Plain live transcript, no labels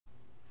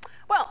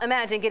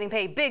imagine getting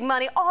paid big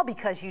money all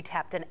because you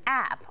tapped an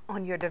app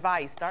on your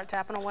device. Start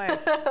tapping away.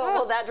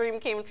 Well, that dream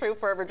came true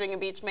for a Virginia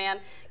Beach man.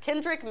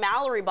 Kendrick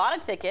Mallory bought a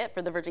ticket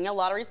for the Virginia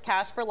Lottery's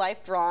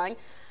Cash4Life drawing.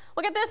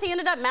 Look at this, he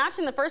ended up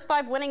matching the first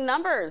 5 winning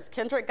numbers.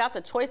 Kendrick got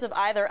the choice of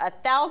either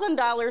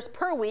 $1,000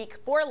 per week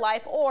for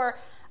life or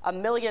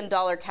 $1 million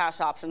cash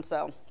option.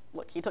 So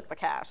look, he took the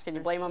cash. Can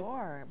you blame him?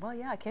 Sure. Well,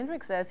 yeah,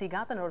 Kendrick says he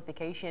got the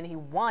notification he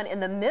won in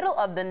the middle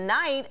of the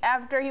night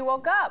after he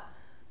woke up.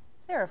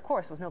 There, of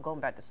course, was no going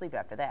back to sleep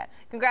after that.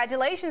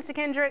 Congratulations to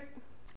Kendrick.